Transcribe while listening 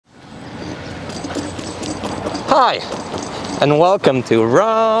Hi, and welcome to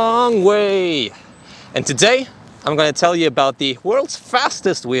Wrong Way. And today I'm going to tell you about the world's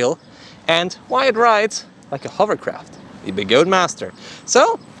fastest wheel and why it rides like a hovercraft, the Begode Master.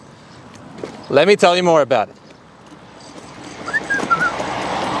 So, let me tell you more about it.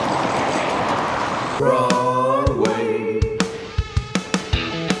 Wrong Way.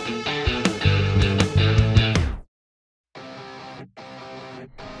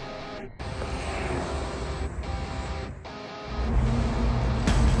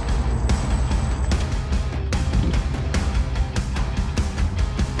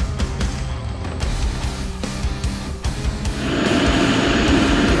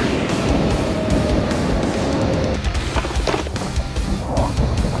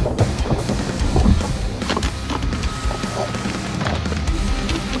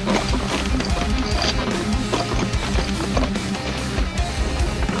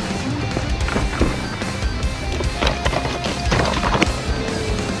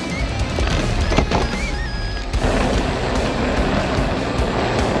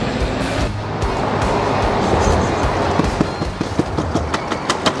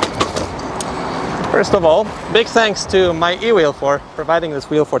 First of all, big thanks to my e-wheel for providing this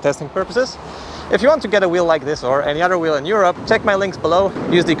wheel for testing purposes. If you want to get a wheel like this or any other wheel in Europe, check my links below.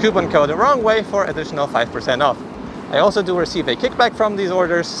 Use the coupon code WRONGWAY for additional 5% off. I also do receive a kickback from these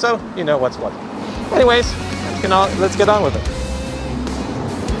orders, so you know what's what. Anyways, let's get on with it.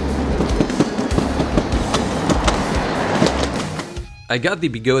 I got the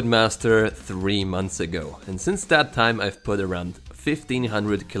Begode Master 3 months ago, and since that time I've put around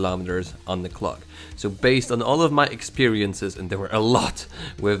 1500 kilometers on the clock. So based on all of my experiences, and there were a lot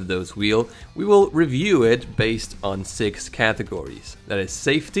with those wheels, we will review it based on 6 categories. That is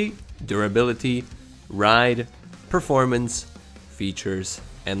safety, durability, ride, performance, features,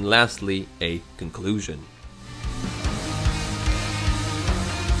 and lastly a conclusion.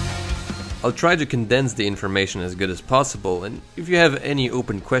 I'll try to condense the information as good as possible, and if you have any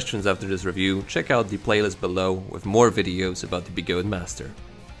open questions after this review, check out the playlist below with more videos about the Begode Master.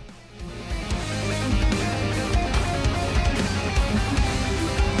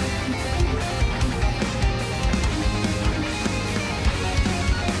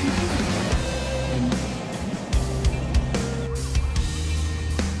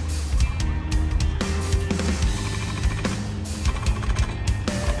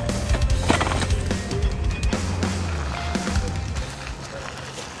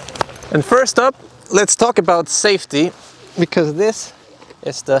 And first up, let's talk about safety, because this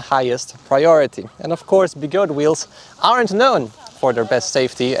is the highest priority. And of course, Begode wheels aren't known for their best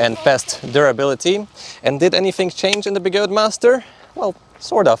safety and best durability. And did anything change in the Begode Master? Well,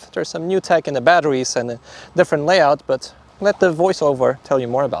 sort of. There's some new tech in the batteries and a different layout, but let the voiceover tell you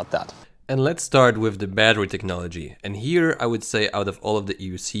more about that. And let's start with the battery technology, and here I would say out of all of the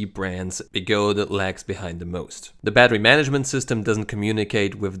EUC brands, Begode lags behind the most. The battery management system doesn't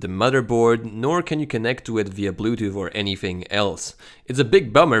communicate with the motherboard, nor can you connect to it via Bluetooth or anything else. It's a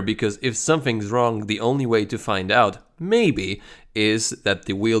big bummer because if something's wrong, the only way to find out, maybe, is that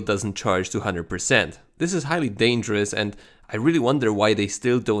the wheel doesn't charge to 100%. This is highly dangerous, and I really wonder why they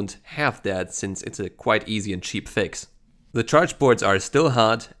still don't have that, since it's a quite easy and cheap fix. The charge ports are still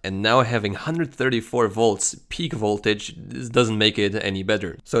hot, and now having 134 volts peak voltage, this doesn't make it any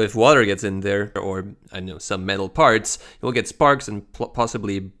better. So if water gets in there, or I don't know, some metal parts, you'll get sparks and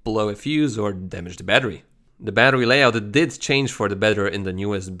possibly blow a fuse or damage the battery. The battery layout did change for the better in the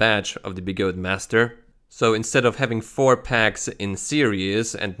newest batch of the Begode Master. So instead of having 4 packs in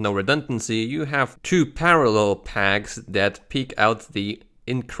series and no redundancy, you have 2 parallel packs that peak out the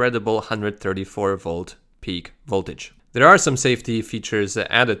incredible 134 volt peak voltage. There are some safety features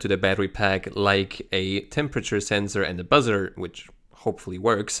added to the battery pack, like a temperature sensor and a buzzer, which hopefully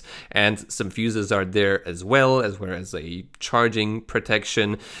works, and some fuses are there as well as a charging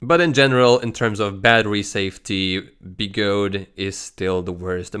protection. But in general, in terms of battery safety, Begode is still the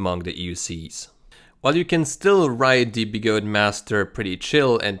worst among the EUCs. While you can still ride the Begode Master pretty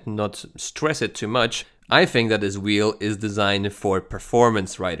chill and not stress it too much, I think that this wheel is designed for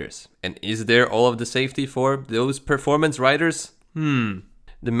performance riders. And is there all of the safety for those performance riders? The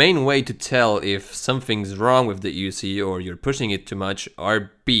main way to tell if something's wrong with the EUC or you're pushing it too much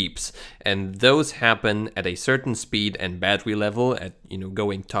are beeps. And those happen at a certain speed and battery level, at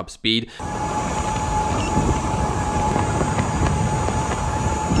going top speed.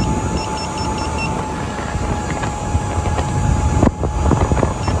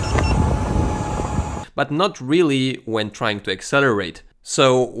 But not really when trying to accelerate.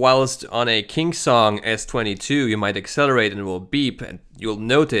 So whilst on a King Song S22 you might accelerate and it will beep and you'll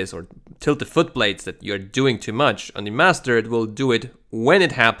notice or tilt the foot plates that you're doing too much. On the Master, it will do it when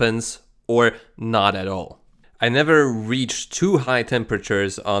it happens or not at all. I never reached too high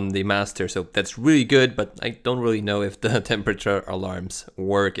temperatures on the Master, so that's really good, but I don't really know if the temperature alarms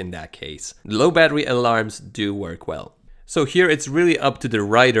work in that case. Low battery alarms do work well. So here it's really up to the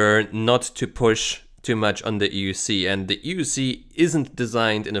rider not to push too much on the EUC, and the EUC isn't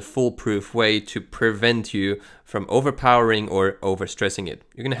designed in a foolproof way to prevent you from overpowering or overstressing it.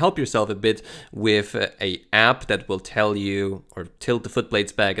 You're going to help yourself a bit with a app that will tell you or tilt the foot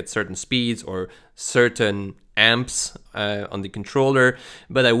plates back at certain speeds or certain amps on the controller,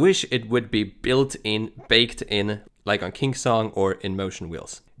 but I wish it would be built in, baked in, like on Kingsong or in Motion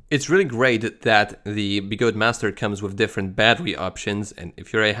Wheels. It's really great that the Begode Master comes with different battery options, and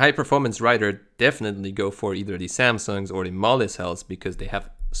if you're a high-performance rider, definitely go for either the Samsungs or the Molle cells because they have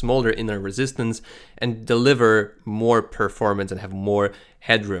smaller inner resistance and deliver more performance and have more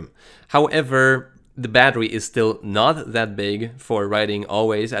headroom. However, the battery is still not that big for riding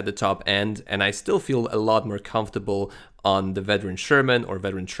always at the top end, and I still feel a lot more comfortable on the Veteran Sherman or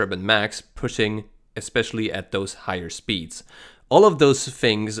Veteran Sherman Max, pushing especially at those higher speeds. All of those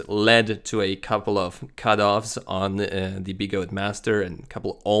things led to a couple of cutoffs on the Begode Master and a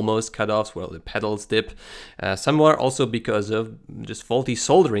couple almost cutoffs where the pedals dip. Some were also because of just faulty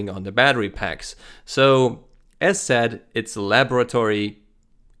soldering on the battery packs. So, as said, it's a laboratory.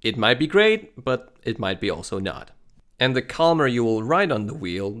 It might be great, but it might be also not. And the calmer you will ride on the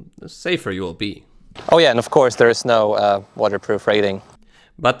wheel, the safer you will be. Oh yeah, and of course there is no waterproof rating.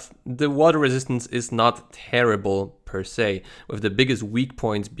 But the water resistance is not terrible per se, with the biggest weak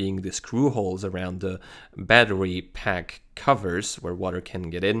points being the screw holes around the battery pack covers where water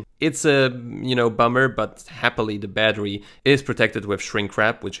can get in. It's a, bummer, but happily the battery is protected with shrink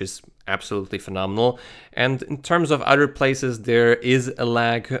wrap, which is absolutely phenomenal. And in terms of other places, there is a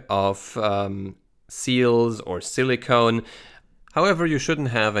lack of seals or silicone. However, you shouldn't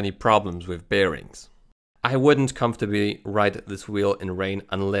have any problems with bearings. I wouldn't comfortably ride this wheel in rain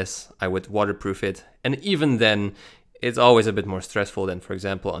unless I would waterproof it, and even then, it's always a bit more stressful than, for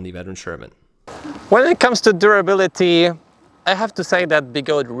example, on the Veteran Sherman. When it comes to durability, I have to say that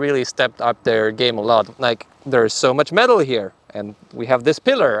Begode really stepped up their game a lot. Like, there's so much metal here, and we have this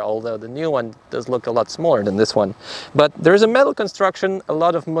pillar, although the new one does look a lot smaller than this one. But there's a metal construction, a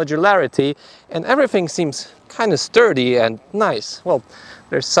lot of modularity, and everything seems kind of sturdy and nice. Well,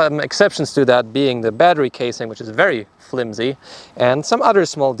 there's some exceptions to that, being the battery casing, which is very flimsy, and some other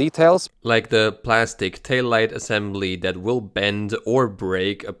small details. Like the plastic taillight assembly that will bend or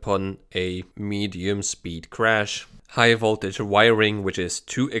break upon a medium speed crash. High voltage wiring, which is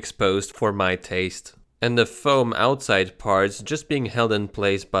too exposed for my taste. And the foam outside parts just being held in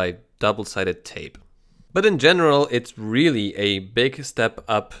place by double-sided tape. But in general, it's really a big step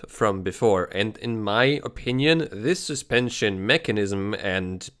up from before, and in my opinion, this suspension mechanism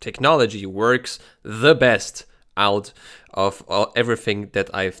and technology works the best out of everything that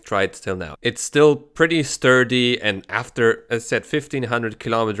I've tried till now. It's still pretty sturdy, and after, as I said, 1500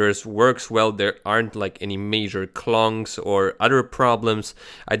 kilometers works well. There aren't like any major clonks or other problems.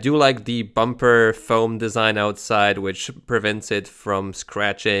 I do like the bumper foam design outside, which prevents it from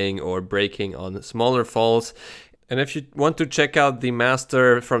scratching or breaking on smaller falls. And if you want to check out the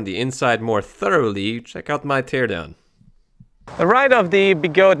Master from the inside more thoroughly, check out my teardown. The ride of the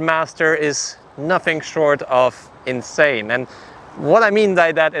Begode Master is nothing short of insane, and what I mean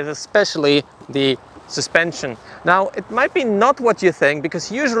by that is especially the suspension. Now, it might be not what you think,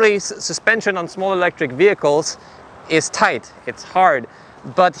 because usually suspension on small electric vehicles is tight, it's hard,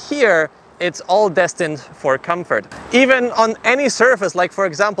 but here it's all destined for comfort. Even on any surface, like for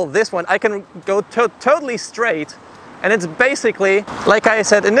example this one, I can go totally straight, and it's basically, like I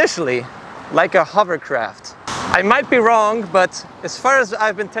said initially, like a hovercraft. I might be wrong, but as far as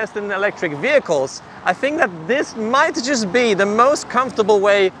I've been testing electric vehicles, I think that this might just be the most comfortable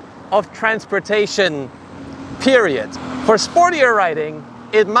way of transportation, period. For sportier riding,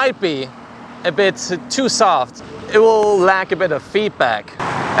 it might be a bit too soft. It will lack a bit of feedback.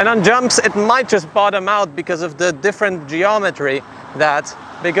 And on jumps, it might just bottom out because of the different geometry that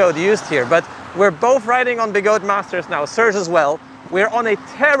Begode used here. But we're both riding on Begode Masters now, Serge as well. We're on a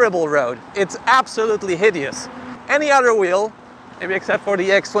terrible road. It's absolutely hideous. Any other wheel, maybe except for the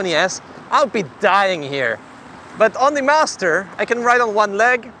X20S, I'll be dying here. But on the Master, I can ride on one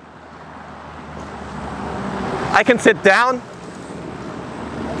leg. I can sit down.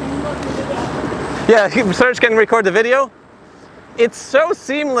 Yeah, Serge can record the video. It's so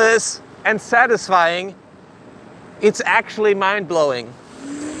seamless and satisfying. It's actually mind-blowing.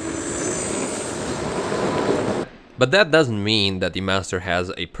 But that doesn't mean that the Master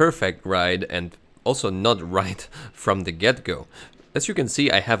has a perfect ride, and also not right from the get-go. As you can see,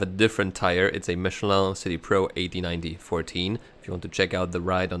 I have a different tire. It's a Michelin City Pro 80/90/14. If you want to check out the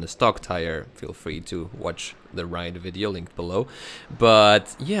ride on the stock tire, feel free to watch the ride video linked below.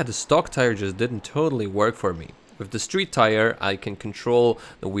 But yeah, the stock tire just didn't totally work for me. With the street tire, I can control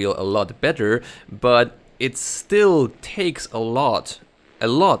the wheel a lot better, but it still takes a lot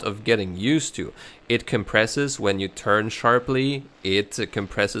of getting used to. It compresses when you turn sharply, it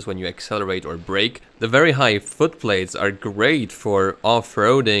compresses when you accelerate or brake. The very high foot plates are great for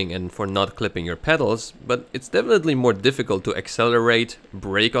off-roading and for not clipping your pedals, but it's definitely more difficult to accelerate,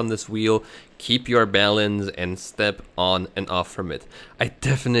 brake on this wheel, keep your balance and step on and off from it. I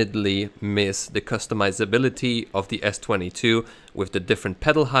definitely miss the customizability of the S22 with the different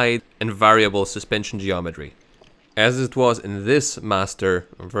pedal height and variable suspension geometry. As it was in this Master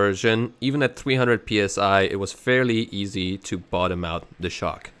version, even at 300 psi, it was fairly easy to bottom out the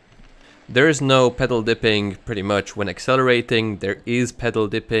shock. There is no pedal dipping pretty much when accelerating. There is pedal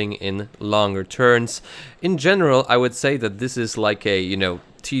dipping in longer turns. In general, I would say that this is like a,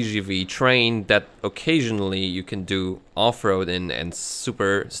 TGV train that occasionally you can do off-road in and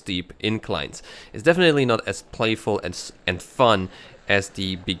super steep inclines. It's definitely not as playful and fun as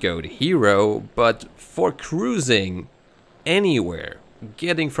the Begode Hero, but for cruising anywhere,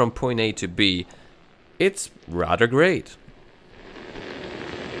 getting from point A to B, it's rather great.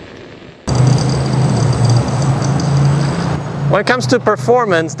 When it comes to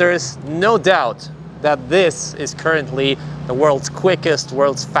performance, there is no doubt that this is currently the world's quickest,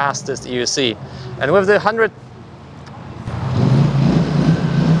 world's fastest EUC. And with the 100...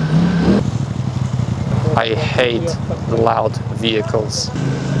 I hate the loud vehicles.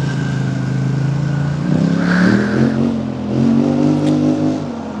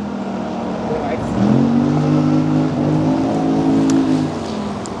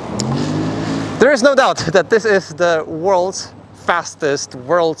 There is no doubt that this is the world's fastest,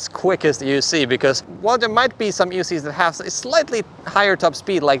 world's quickest EUC, because while there might be some EUCs that have a slightly higher top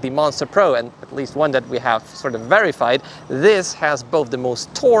speed like the Monster Pro, and at least one that we have sort of verified, this has both the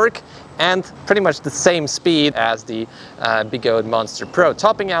most torque and pretty much the same speed as the Begode Monster Pro,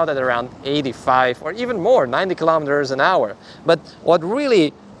 topping out at around 85 or even more, 90 kilometers an hour. But what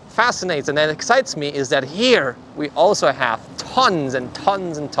really fascinates and excites me is that here we also have tons and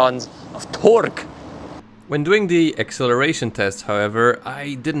tons and tons of torque. When doing the acceleration test, however,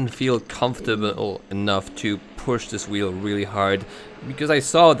 I didn't feel comfortable enough to push this wheel really hard because I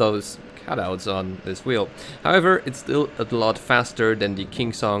saw those cutouts on this wheel. However, it's still a lot faster than the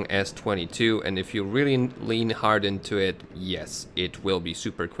Kingsong S22, and if you really lean hard into it, yes, it will be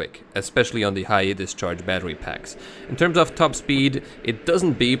super quick, especially on the high discharge battery packs. In terms of top speed, it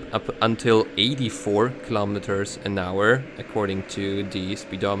doesn't beep up until 84 kilometers an hour, according to the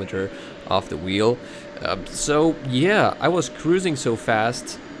speedometer of the wheel. So yeah, I was cruising so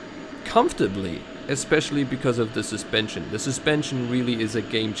fast comfortably, especially because of the suspension. The suspension really is a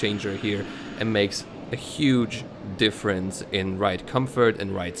game changer here and makes a huge difference in ride comfort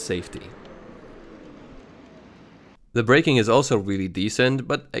and ride safety. The braking is also really decent,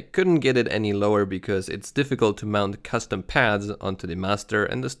 but I couldn't get it any lower because it's difficult to mount custom pads onto the Master,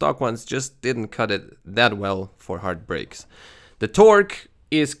 and the stock ones just didn't cut it that well for hard brakes. The torque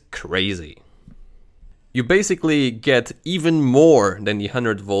is crazy. You basically get even more than the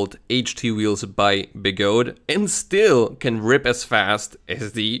 100-volt HT wheels by Begode and still can rip as fast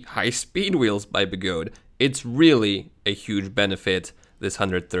as the high-speed wheels by Begode. It's really a huge benefit, this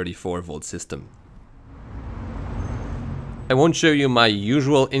 134-volt system. I won't show you my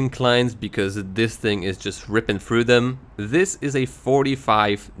usual inclines because this thing is just ripping through them. This is a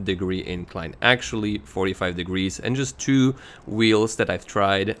 45-degree incline, actually 45 degrees, and just two wheels that I've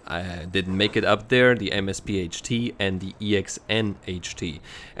tried didn't make it up there, the MSP HT and the EXN HT.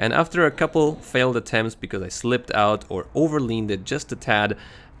 And after a couple failed attempts because I slipped out or overleaned it just a tad,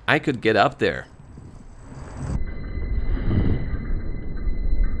 I could get up there.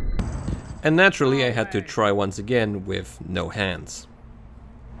 And naturally I had to try once again with no hands.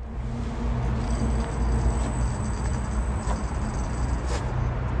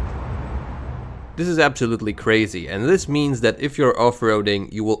 This is absolutely crazy, and this means that if you're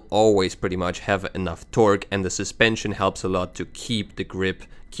off-roading, you will always pretty much have enough torque, and the suspension helps a lot to keep the grip,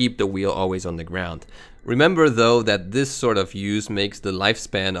 keep the wheel always on the ground. Remember though that this sort of use makes the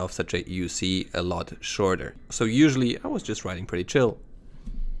lifespan of such a EUC a lot shorter. So usually I was just riding pretty chill.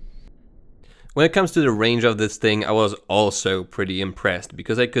 When it comes to the range of this thing, I was also pretty impressed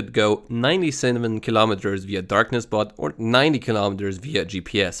because I could go 97 kilometers via darkness bot or 90 kilometers via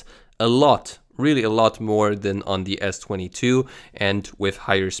GPS. A lot really a lot more than on the S22 and with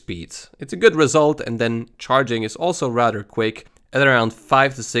higher speeds. It's a good result, and then charging is also rather quick at around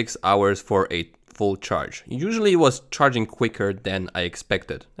 5 to 6 hours for a full charge. Usually it was charging quicker than I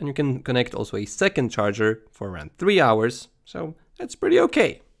expected. And you can connect also a second charger for around 3 hours, so that's pretty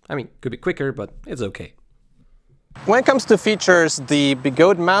okay. I mean, could be quicker, but it's okay. When it comes to features, the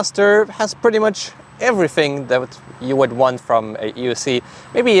Begode Master has pretty much everything that you would want from a EUC,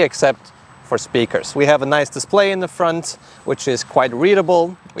 maybe except for speakers. We have a nice display in the front, which is quite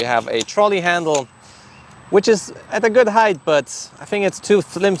readable. We have a trolley handle, which is at a good height, but I think it's too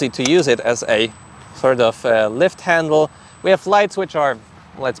flimsy to use it as a sort of lift handle. We have lights which are,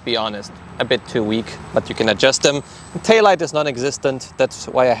 let's be honest, a bit too weak, but you can adjust them. The taillight is non-existent, that's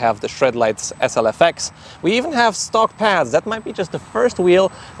why I have the Shredlights SLFX. We even have stock pads. That might be just the first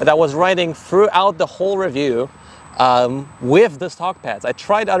wheel that I was riding throughout the whole review with the stock pads. I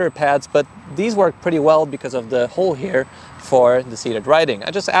tried other pads, but these work pretty well because of the hole here for the seated riding.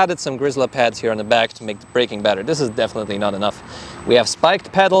 I just added some Grizzly pads here on the back to make the braking better. This is definitely not enough. We have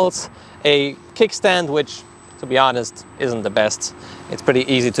spiked pedals, a kickstand, which, to be honest, isn't the best. It's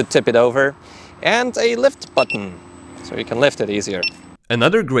pretty easy to tip it over, and a lift button, so you can lift it easier.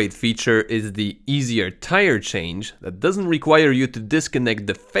 Another great feature is the easier tire change that doesn't require you to disconnect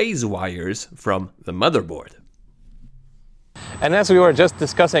the phase wires from the motherboard. And as we were just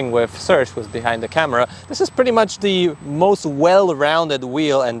discussing with Serge, who's behind the camera, this is pretty much the most well-rounded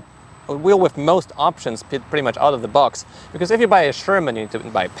wheel and a wheel with most options pretty much out of the box. Because if you buy a Sherman, you need to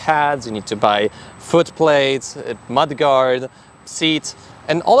buy pads, you need to buy foot plates, a mudguard, seat,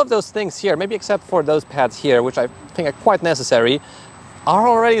 and all of those things here, maybe except for those pads here, which I think are quite necessary, are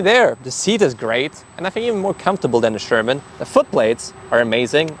already there. The seat is great, and I think even more comfortable than the Sherman. The foot plates are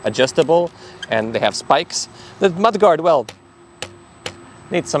amazing, adjustable, and they have spikes. The mudguard, well,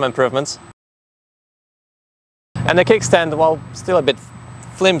 needs some improvements. And the kickstand, well, still a bit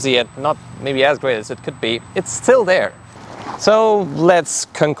flimsy and not maybe as great as it could be. It's still there. So let's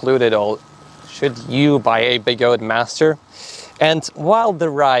conclude it all. Should you buy a Begode Master? And while the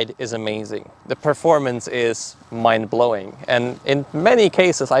ride is amazing, the performance is mind-blowing. And in many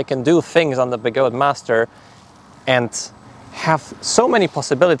cases, I can do things on the Begode Master and have so many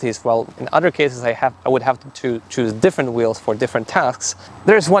possibilities, while in other cases I would have to choose different wheels for different tasks.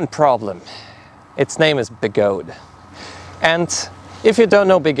 There's one problem. Its name is Begode. And if you don't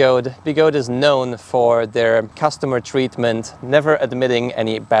know Begode, Begode is known for their customer treatment, never admitting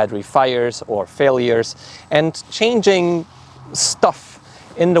any battery fires or failures, and changing stuff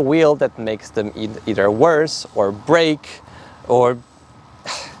in the wheel that makes them either worse or break, or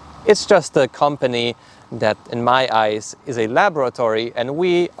it's just a company that, in my eyes, is a laboratory, and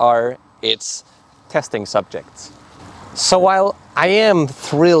we are its testing subjects. So while I am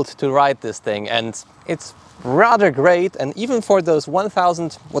thrilled to ride this thing, and it's rather great, and even for those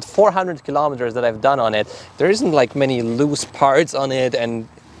 400 kilometers that I've done on it, there isn't like many loose parts on it, and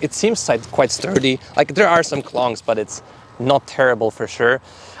it seems quite sturdy. Like, there are some clonks, but it's not terrible for sure.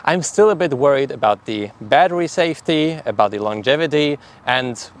 I'm still a bit worried about the battery safety, about the longevity,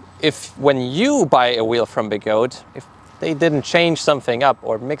 and if when you buy a wheel from Begode, if they didn't change something up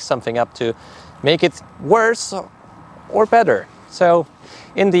or mix something up to make it worse or better. So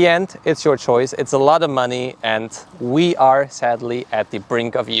in the end, it's your choice. It's a lot of money, and we are sadly at the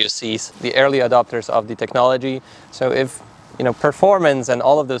brink of EUCs, the early adopters of the technology. So if performance and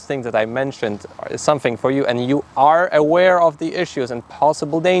all of those things that I mentioned is something for you, and you are aware of the issues and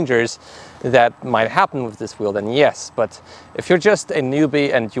possible dangers that might happen with this wheel, then yes. But if you're just a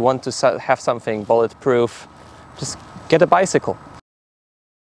newbie and you want to have something bulletproof, just get a bicycle.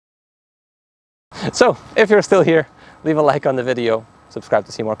 So if you're still here, leave a like on the video, subscribe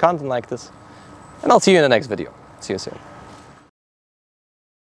to see more content like this, and I'll see you in the next video. See you soon.